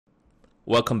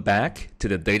Welcome back to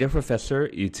the Data Professor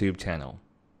YouTube channel.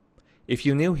 If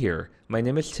you're new here, my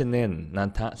name is Chinin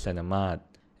Nanta Sanamat,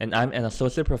 and I'm an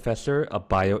Associate Professor of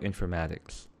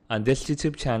Bioinformatics. On this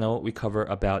YouTube channel, we cover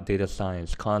about data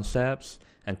science concepts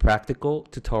and practical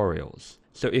tutorials.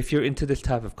 So if you're into this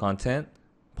type of content,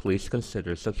 please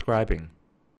consider subscribing.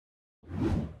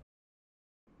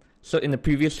 So in the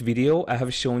previous video, I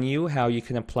have shown you how you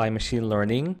can apply machine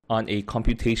learning on a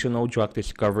computational drug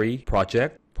discovery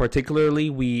project.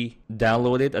 Particularly, we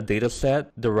downloaded a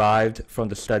dataset derived from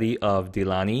the study of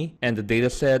Delaney, and the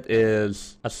dataset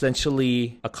is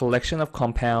essentially a collection of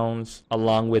compounds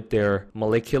along with their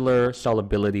molecular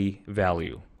solubility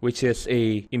value, which is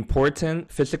an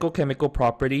important physical-chemical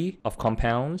property of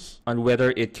compounds on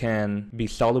whether it can be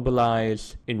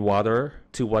solubilized in water,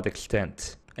 to what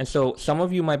extent. And so some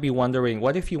of you might be wondering,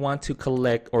 what if you want to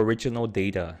collect original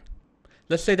data?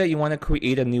 Let's say that you want to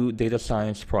create a new data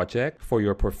science project for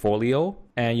your portfolio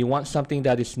and you want something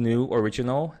that is new,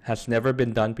 original, has never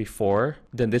been done before,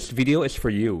 then this video is for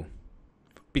you.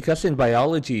 Because in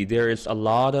biology, there is a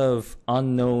lot of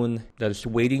unknown that is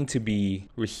waiting to be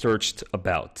researched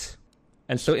about.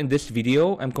 And so in this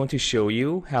video, I'm going to show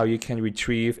you how you can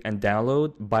retrieve and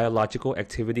download biological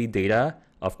activity data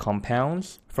of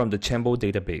compounds from the CHEMBO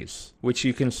database, which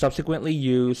you can subsequently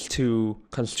use to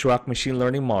construct machine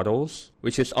learning models,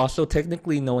 which is also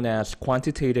technically known as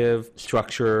quantitative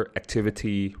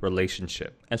structure-activity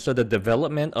relationship. And so the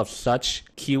development of such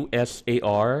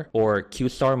QSAR or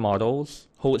QSAR models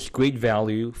holds great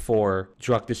value for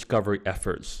drug discovery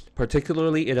efforts.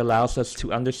 Particularly, it allows us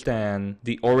to understand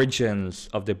the origins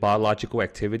of the biological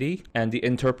activity, and the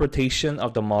interpretation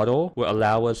of the model will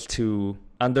allow us to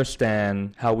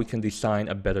understand how we can design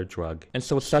a better drug. And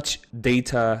so such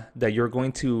data that you're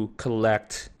going to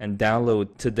collect and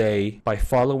download today by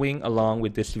following along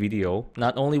with this video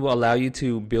not only will allow you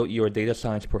to build your data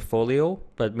science portfolio,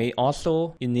 but may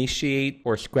also initiate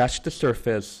or scratch the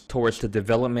surface towards the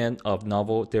development of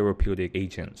novel therapeutic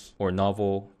agents or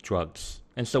novel drugs.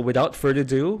 And so without further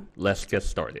ado, let's get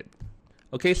started.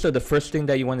 Okay, so the first thing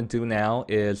that you want to do now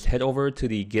is head over to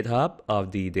the GitHub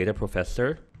of the Data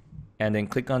Professor, and then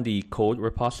click on the code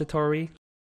repository,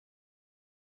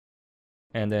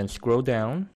 and then scroll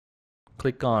down,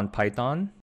 click on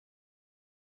Python,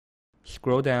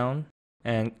 scroll down,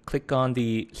 and click on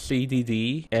the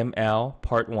CDD ML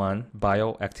Part 1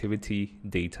 Bioactivity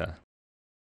Data.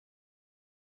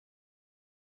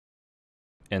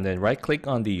 And then right click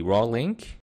on the raw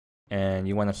link, and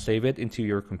you want to save it into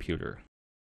your computer.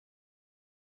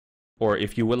 Or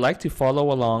if you would like to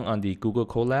follow along on the Google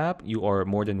Colab, you are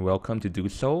more than welcome to do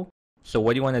so. So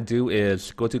what you want to do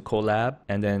is go to Colab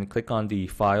and then click on the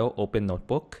File Open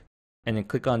Notebook, and then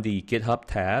click on the GitHub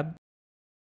tab,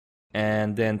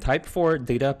 and then type for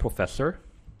Data Professor,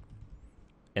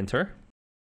 enter,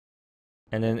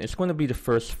 and then it's going to be the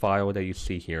first file that you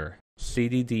see here,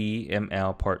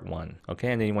 CDD-ML Part 1.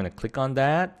 Okay, and then you want to click on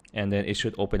that, and then it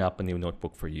should open up a new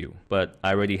notebook for you. But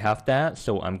I already have that,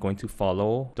 so I'm going to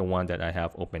follow the one that I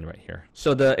have open right here.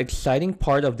 So the exciting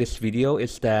part of this video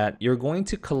is that you're going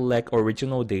to collect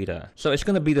original data. So it's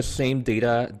going to be the same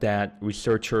data that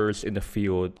researchers in the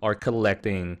field are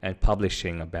collecting and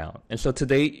publishing about. And so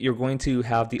today you're going to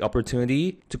have the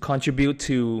opportunity to contribute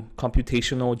to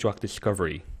computational drug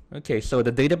discovery. Okay, so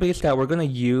the database that we're going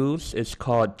to use is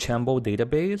called CHEMBO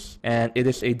database, and it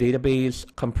is a database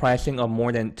comprising of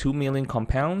more than 2 million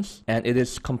compounds, and it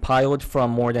is compiled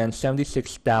from more than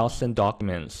 76,000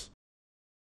 documents.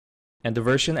 And the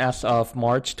version as of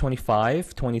March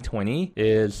 25, 2020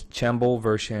 is CHEMBO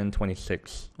version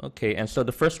 26. Okay, and so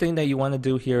the first thing that you want to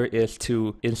do here is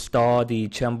to install the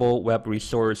CHEMBO web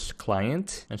resource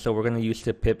client, and so we're going to use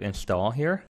the pip install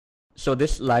here. So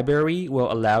this library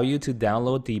will allow you to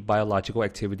download the biological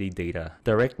activity data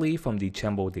directly from the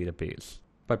CHEMBO database.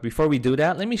 But before we do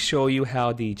that, let me show you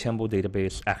how the CHEMBO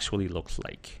database actually looks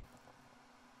like.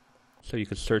 So you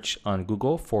could search on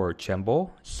Google for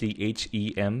CHEMBO,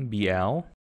 C-H-E-M-B-L.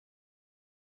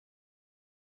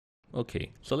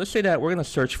 Okay, so let's say that we're going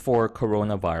to search for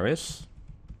coronavirus.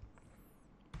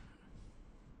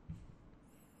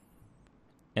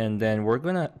 And then we're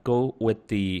going to go with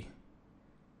the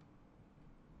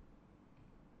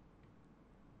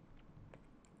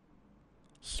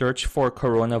search for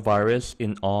coronavirus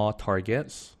in all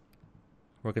targets.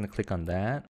 We're going to click on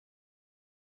that.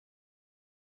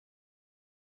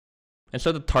 And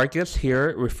so the targets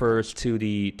here refers to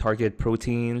the target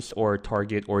proteins or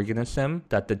target organism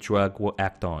that the drug will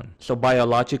act on. So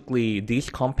biologically, these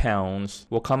compounds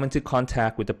will come into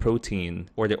contact with the protein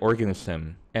or the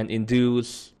organism and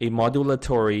induce a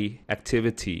modulatory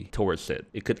activity towards it.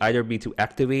 It could either be to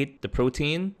activate the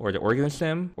protein or the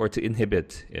organism or to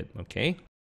inhibit it, okay?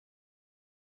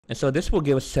 And so this will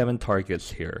give us 7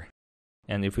 targets here.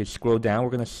 And if we scroll down,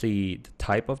 we're going to see the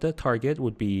type of the target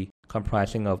would be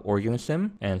comprising of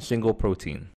organism and single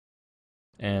protein.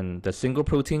 And the single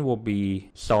protein will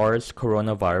be SARS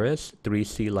coronavirus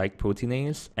 3C-like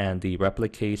proteinase and the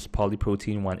replicase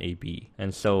polyprotein 1AB.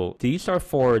 And so these are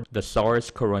for the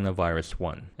SARS coronavirus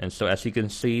 1. And so as you can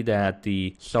see that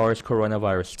the SARS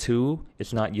coronavirus 2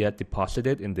 is not yet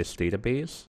deposited in this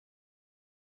database.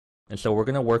 And so we're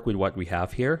going to work with what we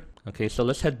have here. Okay, so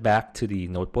let's head back to the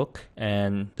notebook,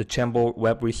 and the Chembo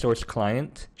web resource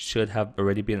client should have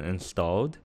already been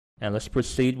installed. And let's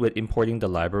proceed with importing the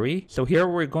library. So here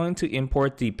we're going to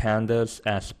import the pandas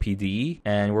as PD,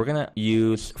 and we're going to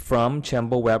use from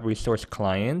Chembo web resource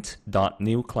client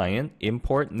 .new client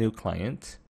import new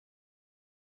client.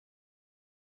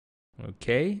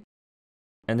 Okay.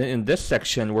 And then in this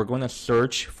section, we're going to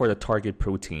search for the target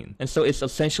protein. And so it's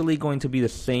essentially going to be the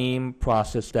same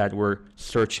process that we're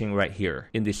searching right here.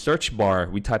 In the search bar,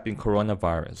 we type in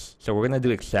coronavirus. So we're going to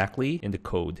do exactly in the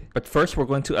code. But first, we're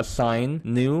going to assign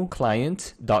new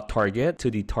client.target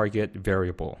to the target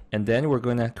variable. And then we're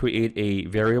going to create a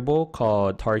variable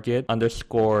called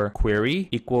target_query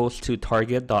equals to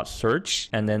target.search.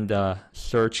 And then the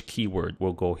search keyword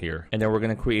will go here. And then we're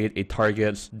going to create a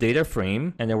target's data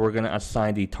frame. And then we're going to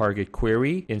assign the target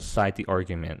query inside the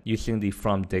argument using the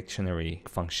from dictionary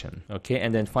function. Okay,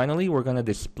 and then finally we're going to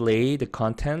display the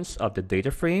contents of the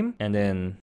data frame, and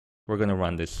then we're going to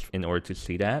run this in order to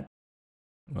see that.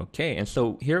 Okay, and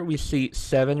so here we see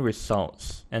 7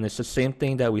 results, and it's the same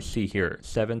thing that we see here,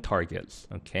 7 targets.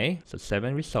 Okay, so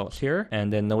 7 results here,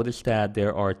 and then notice that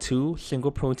there are 2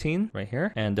 single protein right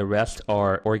here, and the rest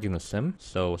are organism.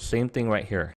 So same thing right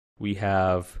here. We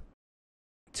have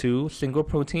 2 single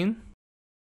protein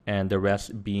and the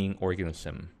rest being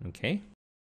organism, okay?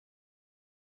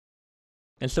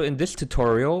 And so in this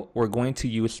tutorial, we're going to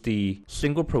use the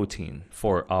single protein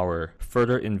for our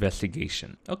further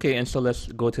investigation. Okay, and so let's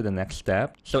go to the next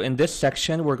step. So in this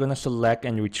section, we're going to select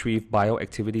and retrieve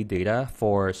bioactivity data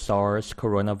for SARS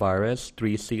coronavirus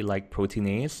 3C-like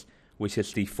proteinase, which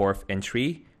is the 4th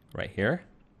entry right here.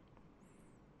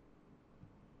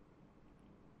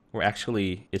 Or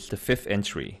actually, it's the 5th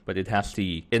entry, but it has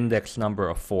the index number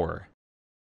of 4.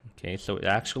 Okay, so it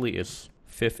actually is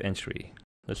 5th entry.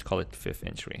 Let's call it 5th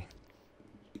entry.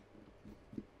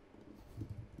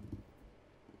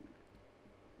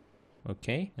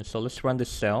 Okay, and so let's run the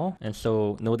cell. And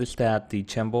so notice that the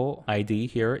Chembo ID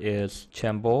here is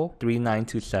Chembo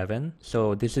 3927.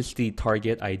 So this is the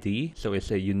target ID. So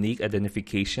it's a unique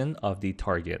identification of the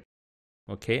target.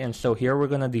 Okay, and so here we're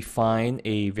going to define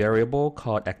a variable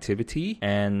called activity,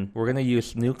 and we're going to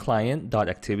use new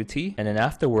client.activity, and then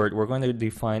afterward we're going to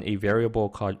define a variable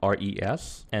called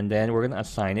res, and then we're going to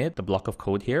assign it the block of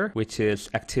code here, which is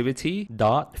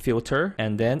activity.filter,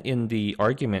 and then in the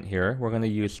argument here we're going to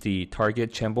use the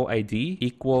target Chembo ID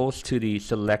equals to the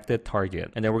selected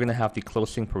target, and then we're going to have the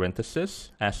closing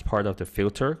parenthesis as part of the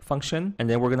filter function, and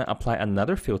then we're going to apply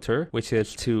another filter, which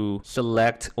is to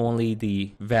select only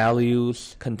the values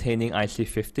containing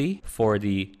IC50 for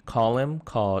the column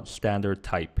called standard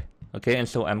type. Okay, and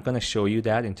so I'm going to show you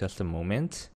that in just a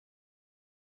moment.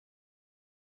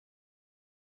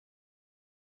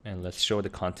 And let's show the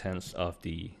contents of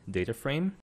the data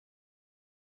frame.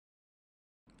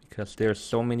 Because there's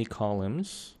so many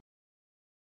columns,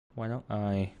 why don't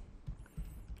I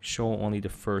show only the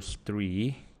first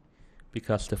 3?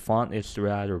 Because the font is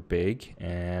rather big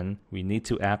and we need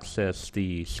to access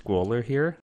the scroller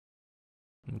here.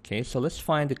 Okay, so let's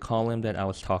find the column that I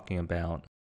was talking about.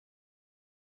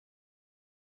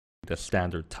 The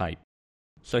standard type.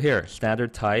 So here,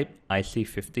 standard type,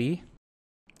 IC50.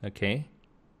 Okay,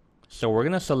 so we're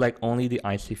going to select only the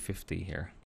IC50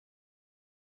 here.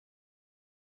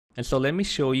 And so let me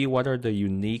show you what are the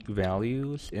unique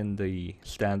values in the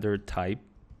standard type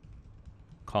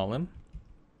column.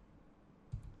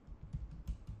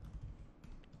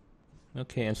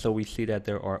 Okay, and so we see that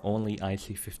there are only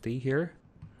IC50 here.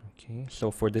 Okay, so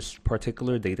for this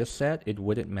particular data set, it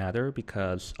wouldn't matter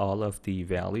because all of the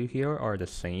value here are the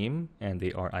same and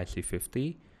they are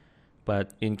IC50.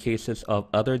 But in cases of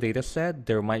other data set,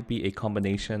 there might be a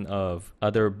combination of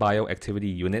other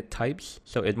bioactivity unit types.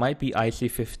 So it might be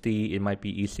IC50, it might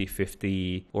be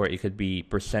EC50, or it could be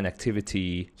percent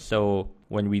activity. So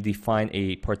when we define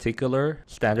a particular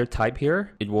standard type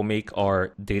here, it will make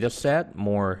our data set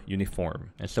more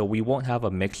uniform. And so we won't have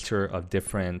a mixture of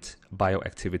different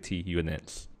bioactivity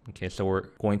units. Okay, so we're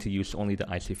going to use only the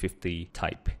IC50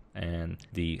 type. And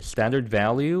the standard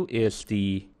value is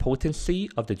the potency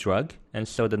of the drug. And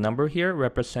so the number here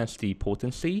represents the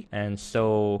potency. And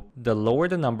so the lower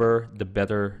the number, the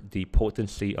better the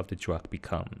potency of the drug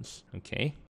becomes.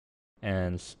 Okay.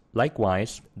 And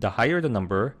likewise, the higher the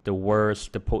number, the worse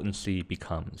the potency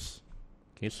becomes.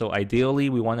 Okay, so ideally,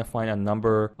 we want to find a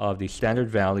number of the standard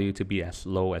value to be as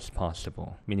low as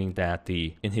possible, meaning that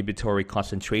the inhibitory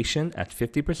concentration at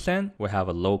 50% will have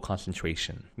a low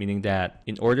concentration, meaning that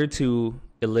in order to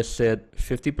elicit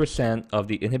 50% of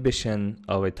the inhibition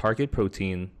of a target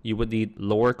protein, you would need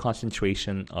lower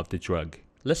concentration of the drug.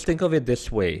 Let's think of it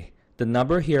this way. The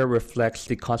number here reflects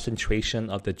the concentration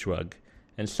of the drug.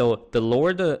 And so the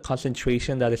lower the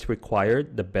concentration that is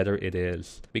required, the better it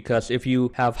is. Because if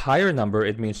you have higher number,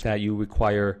 it means that you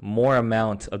require more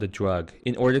amount of the drug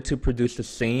in order to produce the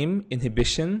same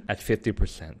inhibition at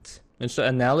 50%. And so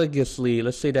analogously,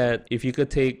 let's say that if you could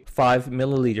take 5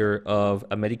 milliliter of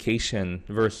a medication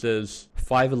versus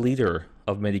 5 liter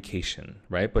of medication,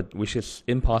 right? But which is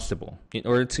impossible. In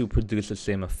order to produce the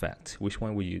same effect, which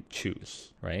one would you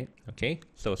choose, right? Okay,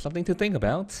 so something to think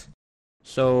about.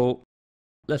 So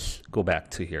let's go back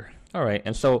to here. All right,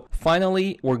 and so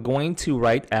finally, we're going to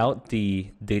write out the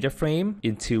data frame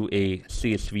into a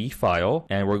CSV file,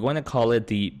 and we're going to call it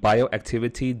the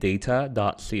bioactivity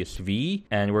data.csv,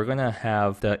 and we're going to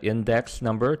have the index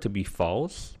number to be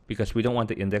false because we don't want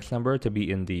the index number to be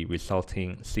in the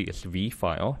resulting CSV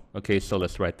file. Okay, so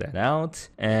let's write that out,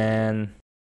 and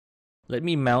let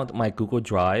me mount my Google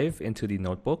Drive into the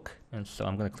notebook, and so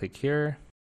I'm going to click here.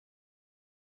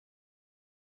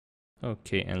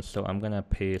 Okay, and so I'm going to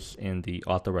paste in the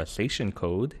authorization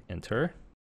code, enter.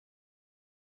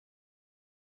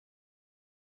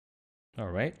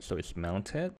 All right, so it's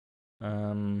mounted.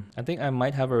 I think I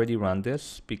might have already run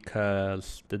this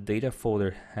because the data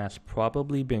folder has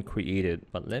probably been created,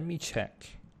 but let me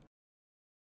check.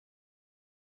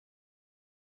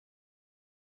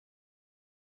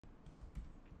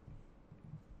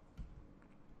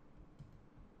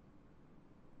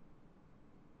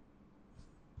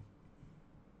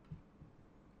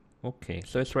 Okay,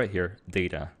 so it's right here,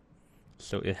 data.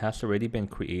 So it has already been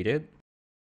created.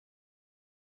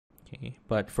 Okay,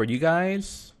 but for you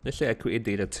guys, let's say I create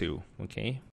data too,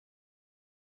 okay?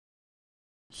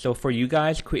 So for you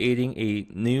guys, creating a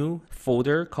new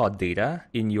folder called data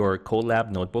in your Colab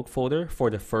notebook folder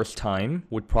for the first time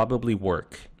would probably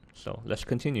work. So let's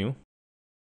continue.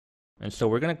 And so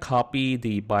we're gonna copy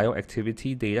the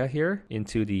bioactivity data here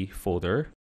into the folder.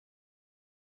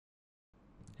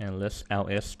 And let's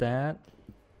ls that.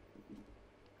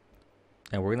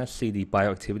 And we're going to see the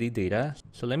bioactivity data.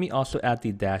 So let me also add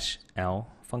the -l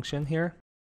function here.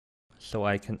 So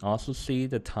I can also see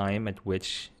the time at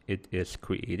which it is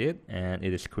created. And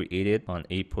it is created on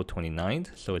April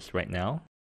 29th. So it's right now.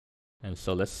 And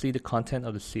so let's see the content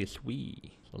of the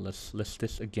CSV. So let's list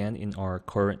this again in our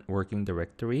current working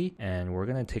directory. And we're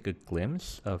going to take a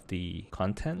glimpse of the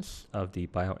contents of the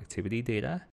bioactivity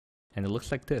data. And it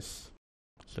looks like this.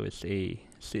 So it's a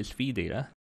CSV data,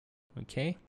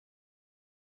 okay?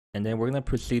 And then we're going to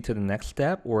proceed to the next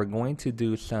step. We're going to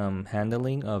do some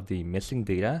handling of the missing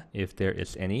data, if there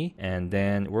is any. And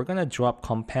then we're going to drop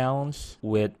compounds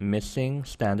with missing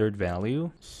standard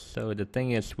value. So the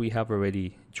thing is, we have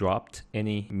already dropped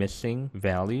any missing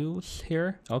values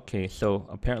here. Okay, so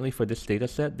apparently for this data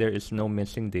set, there is no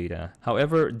missing data.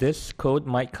 However, this code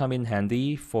might come in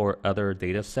handy for other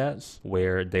data sets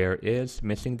where there is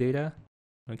missing data.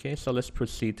 Okay, so let's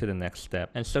proceed to the next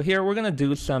step. And so here we're going to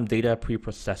do some data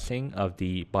pre-processing of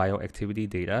the bioactivity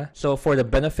data. So for the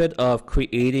benefit of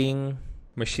creating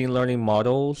machine learning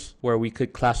models where we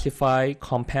could classify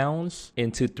compounds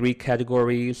into 3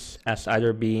 categories as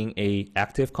either being a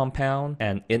active compound,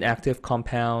 an inactive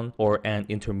compound, or an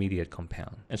intermediate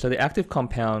compound. And so the active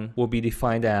compound will be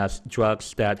defined as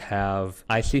drugs that have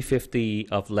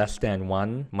IC50 of less than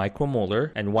 1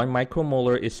 micromolar, and 1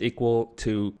 micromolar is equal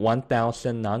to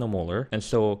 1000 nanomolar. And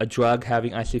so a drug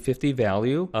having IC50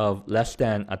 value of less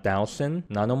than 1000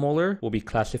 nanomolar will be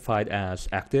classified as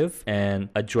active, and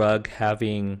a drug having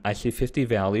having IC50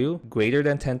 value greater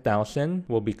than 10,000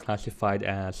 will be classified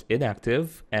as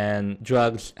inactive, and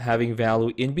drugs having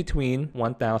value in between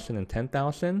 1,000 and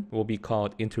 10,000 will be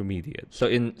called intermediate. So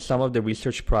in some of the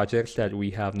research projects that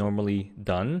we have normally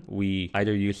done, we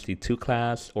either use the 2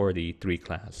 class or the 3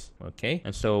 class. Okay,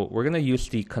 and so we're going to use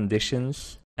the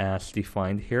conditions as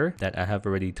defined here that I have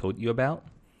already told you about.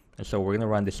 And so we're going to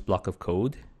run this block of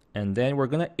code. And then we're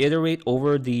going to iterate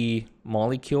over the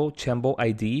molecule Chembo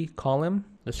ID column.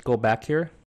 Let's go back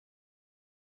here.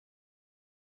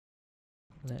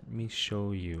 Let me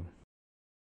show you.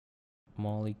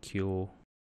 Molecule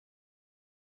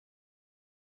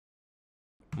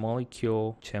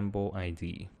Chembo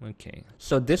ID. Okay.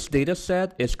 So this data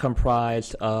set is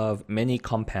comprised of many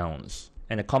compounds.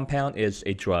 And a compound is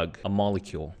a drug, a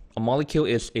molecule. A molecule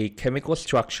is a chemical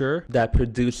structure that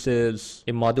produces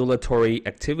a modulatory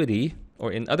activity,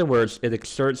 or in other words, it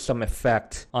exerts some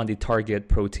effect on the target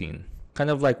protein. Kind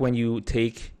of like when you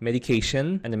take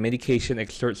medication and the medication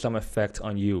exerts some effect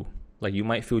on you. Like you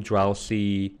might feel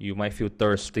drowsy, you might feel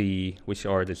thirsty, which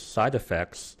are the side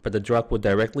effects, but the drug will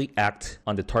directly act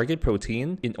on the target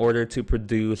protein in order to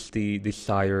produce the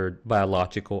desired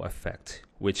biological effect,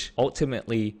 which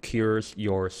ultimately cures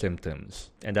your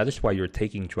symptoms. And that is why you're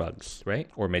taking drugs, right?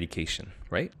 Or medication,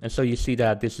 right? And so you see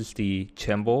that this is the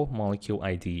Chembo molecule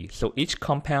ID. So each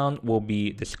compound will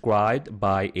be described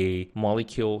by a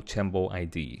molecule Chembo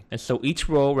ID. And so each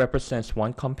row represents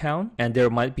one compound, and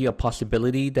there might be a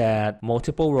possibility that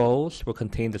multiple rows will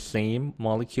contain the same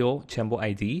molecule Chembo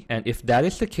ID. And if that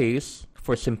is the case,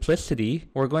 for simplicity,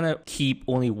 we're going to keep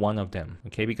only one of them,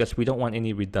 okay? Because we don't want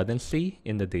any redundancy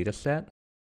in the data set.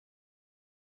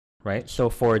 Right? So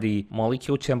for the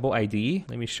molecule Chembo ID,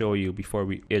 let me show you before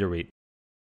we iterate.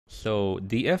 So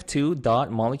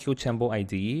df2.molecule Chembo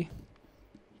ID,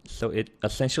 so it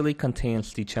essentially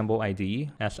contains the Chembo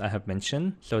ID as I have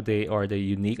mentioned. So they are the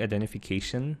unique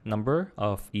identification number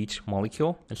of each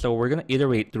molecule. And so we're going to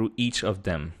iterate through each of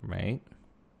them, right?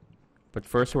 But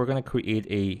first, we're going to create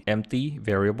a empty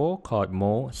variable called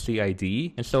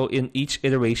moCID. And so in each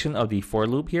iteration of the for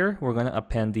loop here, we're going to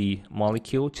append the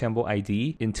molecule Chembo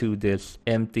ID into this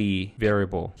empty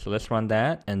variable. So let's run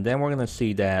that. And then we're going to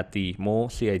see that the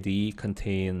moCID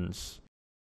contains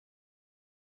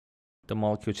the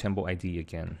molecule Chembo ID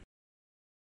again.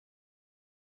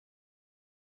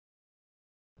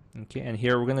 Okay, and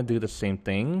here we're going to do the same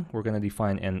thing. We're going to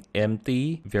define an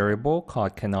empty variable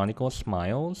called canonical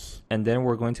smiles, and then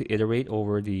we're going to iterate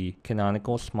over the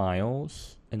canonical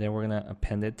smiles, and then we're going to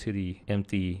append it to the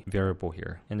empty variable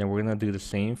here. And then we're going to do the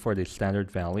same for the standard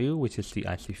value, which is the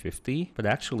IC50. But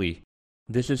actually,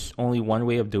 this is only one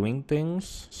way of doing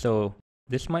things, so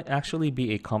this might actually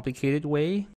be a complicated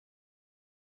way.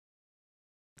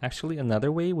 Actually,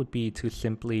 another way would be to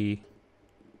simply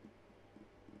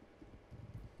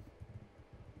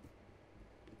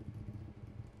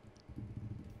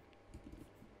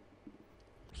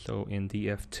so in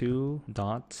df2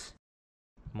 dot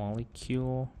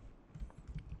molecule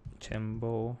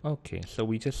Chembo. Okay, so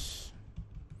we just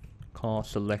call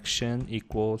selection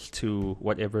equals to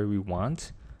whatever we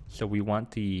want. So we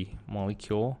want the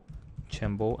molecule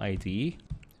Chembo ID,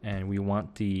 and we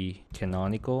want the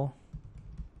canonical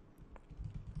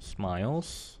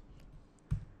smiles,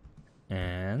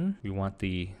 and we want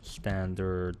the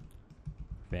standard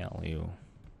value.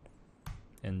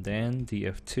 And then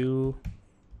df2,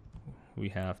 we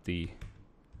have the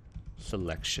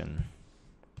selection,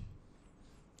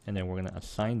 and then we're going to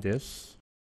assign this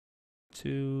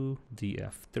to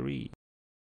df3.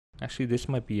 Actually, this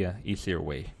might be an easier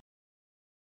way.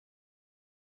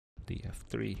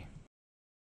 df3,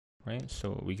 right?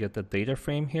 So we get the data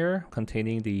frame here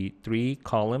containing the 3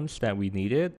 columns that we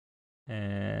needed,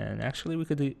 and actually we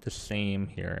could do the same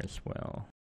here as well.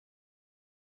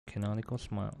 Canonical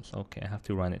smiles. Okay, I have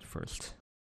to run it first.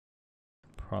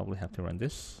 Probably have to run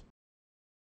this.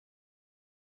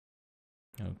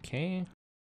 Okay.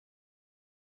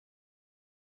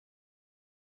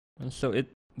 And so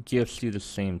it gives you the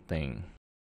same thing.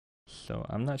 So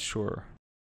I'm not sure.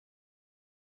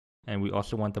 And we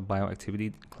also want the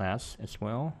bioactivity class as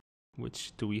well.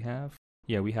 Which do we have?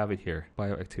 Yeah, we have it here.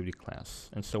 Bioactivity class.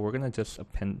 And so we're going to just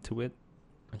append to it.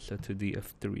 And so to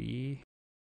df3,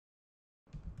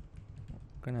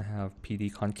 we're going to have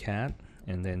pd concat,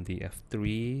 and then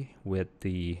df3 with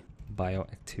the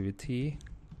bioactivity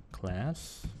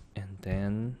class, and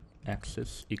then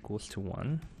axis equals to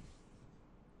 1.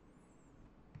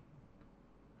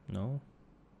 No?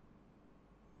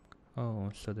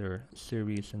 Oh, so there are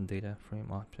series and data frame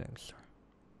objects.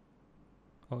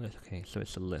 Oh, it's okay, so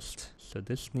it's a list. So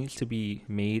this needs to be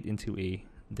made into a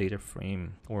data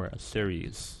frame or a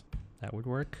series. That would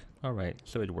work. All right,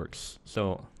 so it works.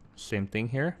 So same thing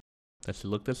here. Does it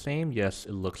look the same? Yes,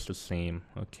 it looks the same.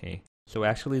 Okay. So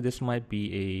actually this might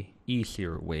be a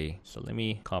easier way. So let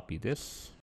me copy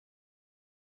this.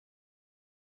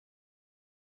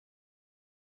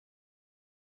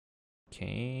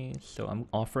 Okay, so I'm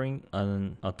offering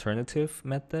an alternative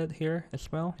method here as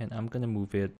well, and I'm gonna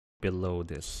move it below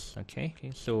this. Okay,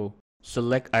 so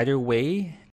select either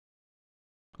way.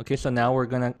 Okay, so now we're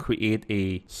gonna create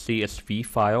a CSV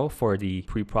file for the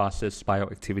preprocessed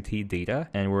bioactivity data,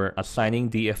 and we're assigning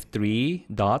df3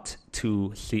 dot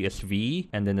to CSV,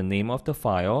 and then the name of the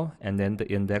file, and then the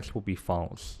index will be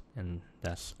false, and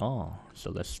that's all.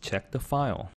 So let's check the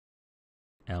file.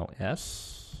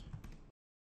 ls.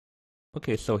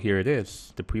 Okay, so here it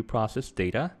is, the preprocessed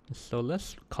data. So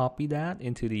let's copy that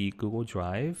into the Google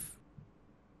Drive.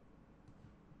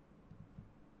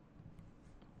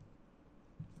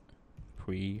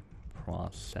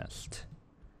 Preprocessed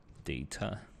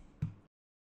data.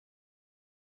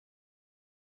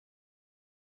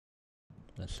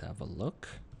 Let's have a look.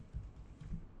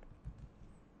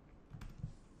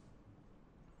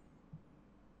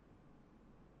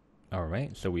 All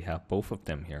right, so we have both of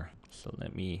them here. So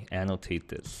let me annotate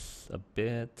this a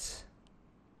bit.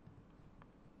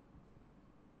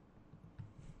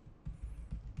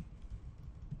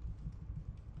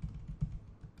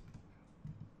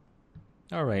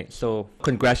 All right, so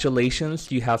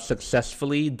congratulations, you have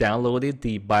successfully downloaded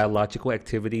the biological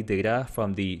activity data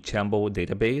from the Chambo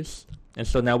database. And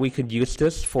so now we could use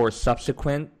this for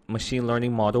subsequent machine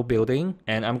learning model building,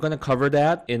 and I'm going to cover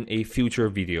that in a future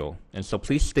video. And so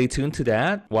please stay tuned to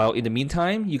that. While in the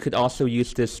meantime, you could also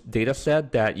use this data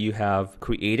set that you have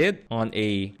created on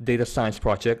a data science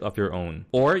project of your own.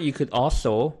 Or you could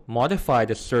also modify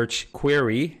the search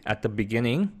query at the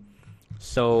beginning.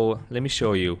 So let me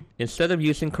show you. Instead of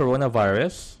using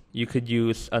coronavirus, you could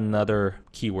use another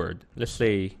keyword. Let's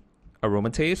say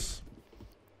aromatase.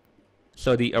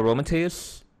 So the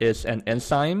aromatase is an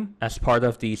enzyme as part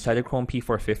of the cytochrome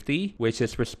P450, which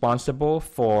is responsible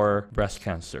for breast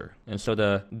cancer. And so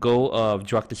the goal of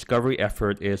drug discovery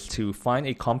effort is to find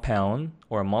a compound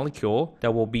or a molecule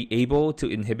that will be able to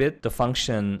inhibit the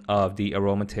function of the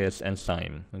aromatase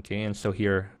enzyme. Okay, and so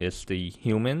here is the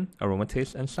human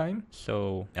aromatase enzyme.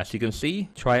 So as you can see,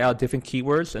 try out different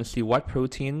keywords and see what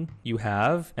protein you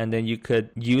have, and then you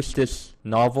could use this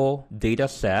novel data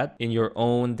set in your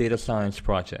own data science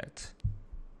project.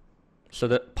 So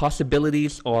the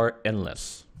possibilities are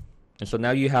endless. And so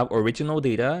now you have original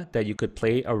data that you could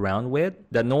play around with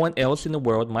that no one else in the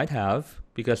world might have,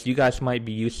 because you guys might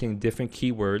be using different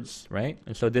keywords, right?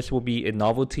 And so this will be a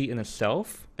novelty in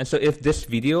itself. And so if this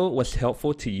video was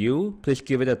helpful to you, please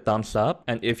give it a thumbs up.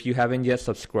 And if you haven't yet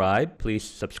subscribed, please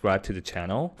subscribe to the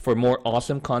channel for more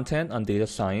awesome content on data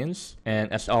science.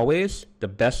 And as always, the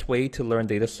best way to learn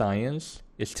data science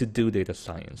is to do data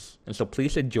science. And so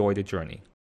please enjoy the journey.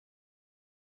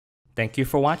 Thank you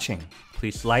for watching.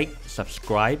 Please like,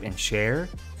 subscribe, and share,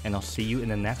 and I'll see you in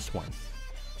the next one.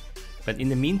 But in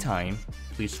the meantime,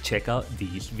 please check out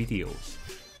these videos.